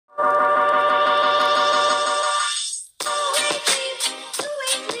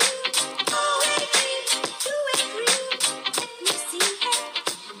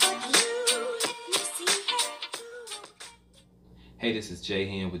this is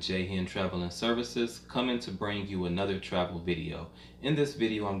J-Hen with J-Hen Travel and Services, coming to bring you another travel video. In this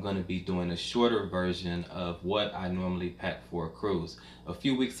video, I'm going to be doing a shorter version of what I normally pack for a cruise. A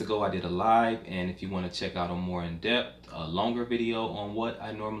few weeks ago, I did a live, and if you want to check out a more in-depth, longer video on what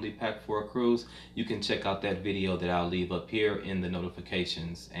I normally pack for a cruise, you can check out that video that I'll leave up here in the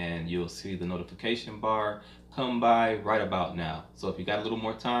notifications, and you'll see the notification bar come by right about now. So if you got a little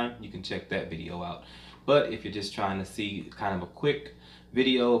more time, you can check that video out. But if you're just trying to see kind of a quick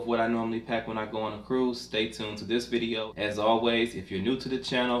video of what I normally pack when I go on a cruise, stay tuned to this video. As always, if you're new to the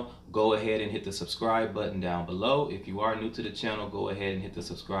channel, go ahead and hit the subscribe button down below. If you are new to the channel, go ahead and hit the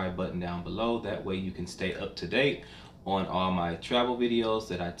subscribe button down below. That way you can stay up to date on all my travel videos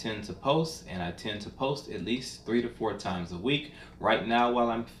that I tend to post, and I tend to post at least 3 to 4 times a week. Right now while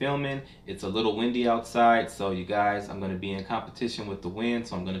I'm filming, it's a little windy outside, so you guys, I'm going to be in competition with the wind,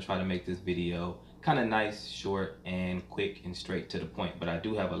 so I'm going to try to make this video kind of nice, short, and quick and straight to the point. But I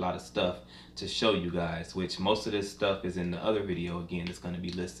do have a lot of stuff to show you guys, which most of this stuff is in the other video. Again, it's going to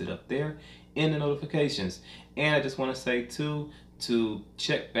be listed up there in the notifications. And I just want to say too, to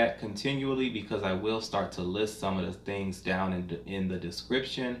check back continually, because I will start to list some of the things down in the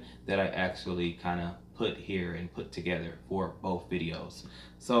description that I actually kind of put here and put together for both videos.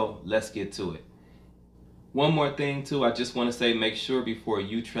 So let's get to it. One more thing too, I just want to say, make sure before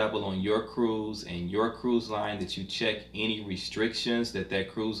you travel on your cruise and your cruise line that you check any restrictions that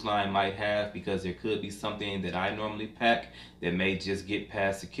that cruise line might have, because there could be something that I normally pack that may just get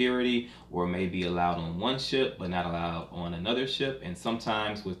past security, or may be allowed on one ship but not allowed on another ship. And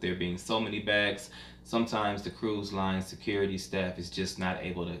sometimes with there being so many bags, sometimes the cruise line security staff is just not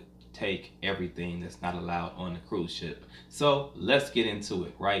able to take everything that's not allowed on the cruise ship. So let's get into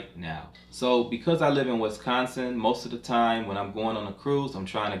it right now. So because I live in Wisconsin, most of the time when I'm going on a cruise, I'm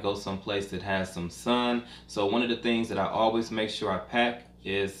trying to go someplace that has some sun. So one of the things that I always make sure I pack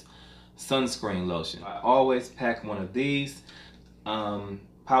is sunscreen lotion. I always pack one of these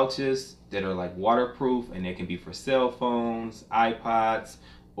pouches that are like waterproof, and they can be for cell phones, iPods,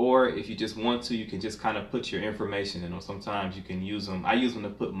 or if you just want to, you can just kind of put your information in, or sometimes you can use them. I use them to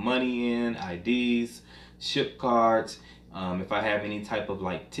put money in, IDs, ship cards. If I have any type of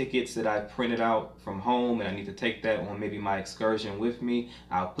like tickets that I printed out from home and I need to take that on maybe my excursion with me,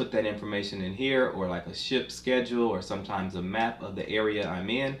 I'll put that information in here, or like a ship schedule, or sometimes a map of the area I'm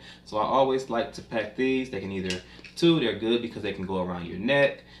in. So I always like to pack these. They can they're good because they can go around your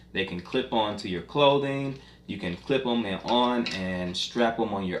neck, they can clip on to your clothing. You can clip them on and strap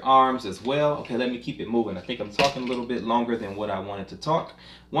them on your arms as well. Okay, let me keep it moving. I think I'm talking a little bit longer than what I wanted to talk.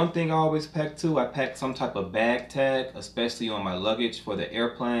 One thing I always pack too, I pack some type of bag tag, especially on my luggage for the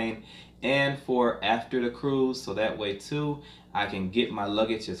airplane and for after the cruise. So that way too, I can get my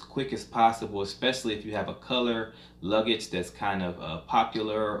luggage as quick as possible, especially if you have a color luggage that's kind of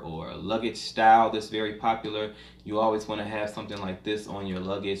popular, or a luggage style that's very popular. You always want to have something like this on your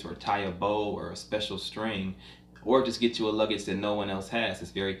luggage, or tie a bow or a special string, or just get you a luggage that no one else has.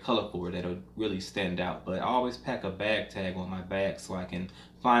 It's very colorful, or that'll really stand out. But I always pack a bag tag on my bag so I can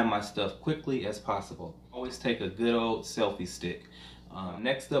find my stuff quickly as possible. Always take a good old selfie stick.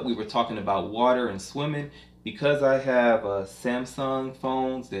 Next up, we were talking about water and swimming. Because I have Samsung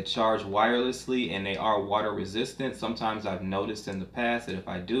phones that charge wirelessly and they are water resistant, sometimes I've noticed in the past that if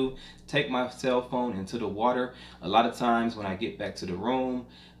I do take my cell phone into the water, a lot of times when I get back to the room,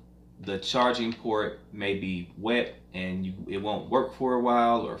 the charging port may be wet and it won't work for a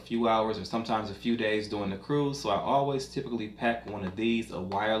while, or a few hours, or sometimes a few days during the cruise. So I always typically pack one of these, a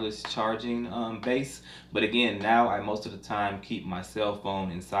wireless charging base. But again, now I most of the time keep my cell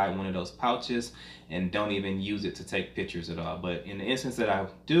phone inside one of those pouches and don't even use it to take pictures at all. But in the instance that I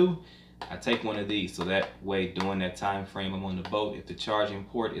do, I take one of these, so that way during that time frame I'm on the boat, if the charging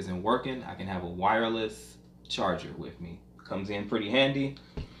port isn't working, I can have a wireless charger with me. Comes in pretty handy.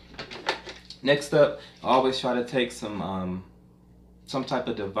 Next up, I always try to take some type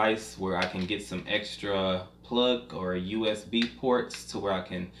of device where I can get some extra plug or USB ports to where I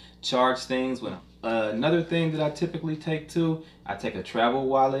can charge things. Another thing that I typically take too, I take a travel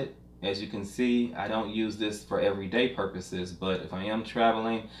wallet. As you can see, I don't use this for everyday purposes, but if I am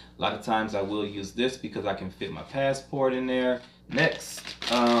traveling, a lot of times I will use this because I can fit my passport in there. Next,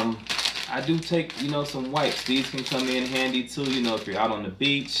 I do take, some wipes. These can come in handy too, if you're out on the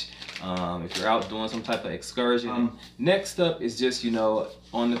beach, if you're out doing some type of excursion. Next up is just,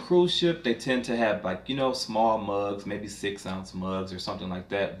 on the cruise ship, they tend to have like, small mugs, maybe 6-ounce mugs or something like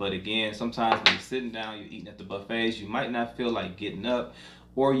that. But again, sometimes when you're sitting down, you're eating at the buffets, you might not feel like getting up,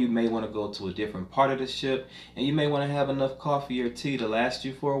 or you may want to go to a different part of the ship, and you may want to have enough coffee or tea to last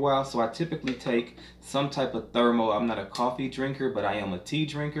you for a while. So I typically take some type of thermo. I'm not a coffee drinker, but I am a tea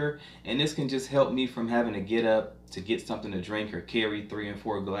drinker, and this can just help me from having to get up to get something to drink or carry 3 and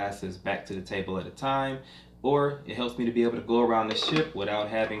 4 glasses back to the table at a time. Or it helps me to be able to go around the ship without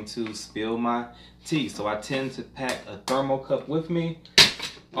having to spill my tea. So I tend to pack a thermal cup with me.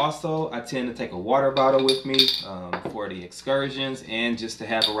 Also, I tend to take a water bottle with me for the excursions and just to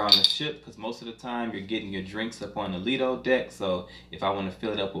have around the ship, because most of the time you're getting your drinks up on the Lido deck. So if I want to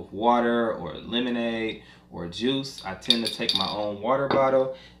fill it up with water or lemonade or juice, I tend to take my own water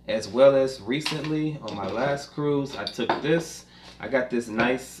bottle. As well as recently on my last cruise, I took this. I got this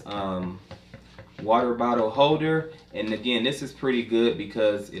nice water bottle holder, and again, this is pretty good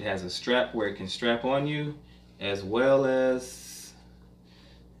because it has a strap where it can strap on you, as well as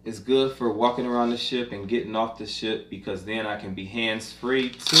it's good for walking around the ship and getting off the ship, because then I can be hands-free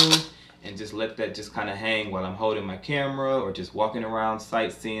too and just let that just kind of hang while I'm holding my camera or just walking around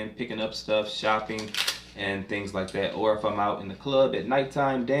sightseeing, picking up stuff, shopping and things like that, or if I'm out in the club at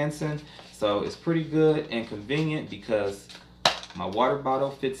nighttime dancing. So it's pretty good and convenient because my water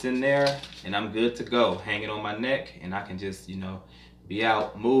bottle fits in there and I'm good to go, hanging on my neck, and I can just, you know, be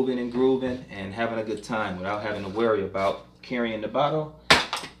out moving and grooving and having a good time without having to worry about carrying the bottle.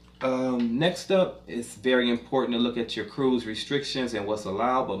 Next up, it's very important to look at your cruise restrictions and what's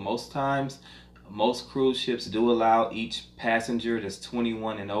allowed, but most times, most cruise ships do allow each passenger that's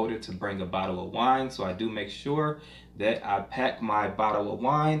 21 and older to bring a bottle of wine. So I do make sure that I pack my bottle of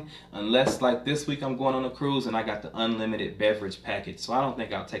wine, unless like this week I'm going on a cruise and I got the unlimited beverage package. So I don't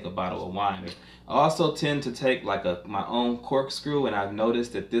think I'll take a bottle of wine. I also tend to take like my own corkscrew, and I've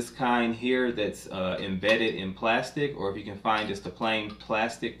noticed that this kind here that's embedded in plastic, or if you can find just a plain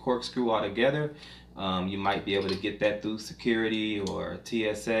plastic corkscrew altogether, you might be able to get that through security or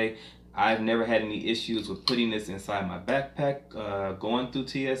TSA. I've never had any issues with putting this inside my backpack going through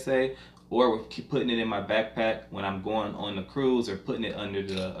TSA, or with putting it in my backpack when I'm going on the cruise, or putting it under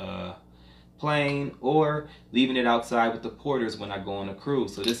the plane, or leaving it outside with the porters when I go on a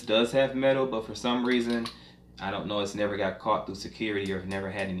cruise. So this does have metal, but for some reason, I don't know, it's never got caught through security or I've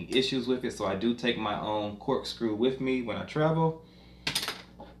never had any issues with it. So I do take my own corkscrew with me when I travel.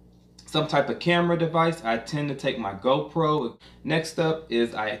 Some type of camera device, I tend to take my GoPro. Next up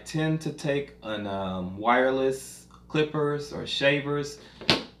is I tend to take an wireless clippers or shavers.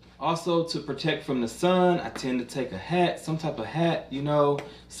 Also, to protect from the sun, I tend to take a hat, some type of hat, you know.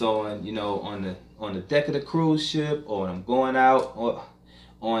 So, on the deck of the cruise ship, or when I'm going out or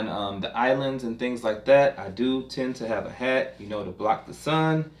on the islands and things like that, I do tend to have a hat, you know, to block the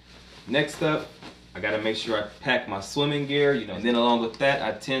sun. Next up, I gotta make sure I pack my swimming gear, you know, and then along with that,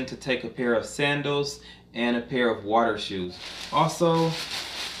 I tend to take a pair of sandals and a pair of water shoes. Also,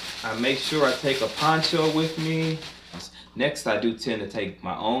 I make sure I take a poncho with me. Next, I do tend to take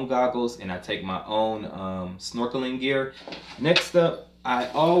my own goggles, and I take my own snorkeling gear. Next up, I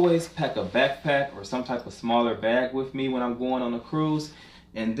always pack a backpack or some type of smaller bag with me when I'm going on a cruise.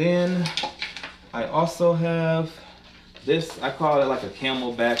 And then I also have this, I call it like a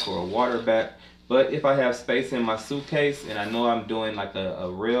camelback or a waterback. But if I have space in my suitcase and I know I'm doing like a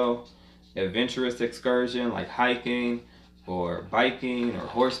real adventurous excursion, like hiking or biking or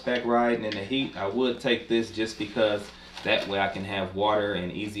horseback riding in the heat, I would take this, just because that way I can have water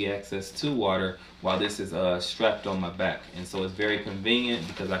and easy access to water while this is strapped on my back. And so it's very convenient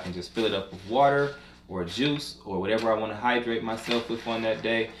because I can just fill it up with water or juice or whatever I want to hydrate myself with on that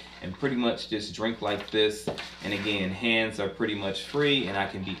day, and pretty much just drink like this. And again, hands are pretty much free, and I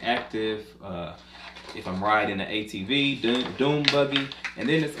can be active if I'm riding an ATV, dune buggy. And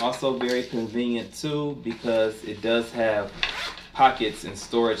then it's also very convenient too, because it does have pockets and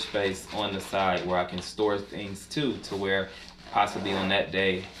storage space on the side where I can store things too, to where possibly on that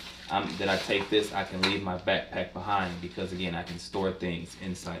day that I take this, I can leave my backpack behind, because again, I can store things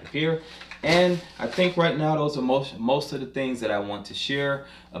inside of here. And I think right now those are most of the things that I want to share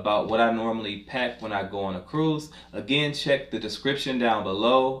about what I normally pack when I go on a cruise. Again, check the description down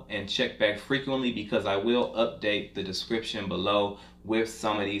below and check back frequently, because I will update the description below with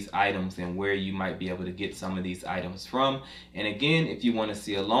some of these items and where you might be able to get some of these items from. And again, if you want to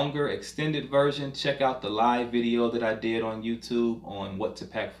see a longer extended version, check out the live video that I did on YouTube on what to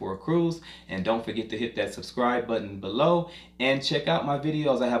pack for a cruise. And don't forget to hit that subscribe button below and check out my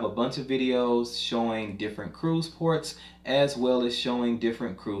videos. I have a bunch of videos showing different cruise ports as well as showing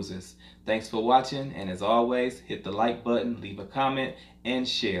different cruises. Thanks for watching, and as always, hit the like button, leave a comment, and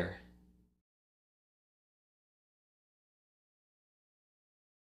share.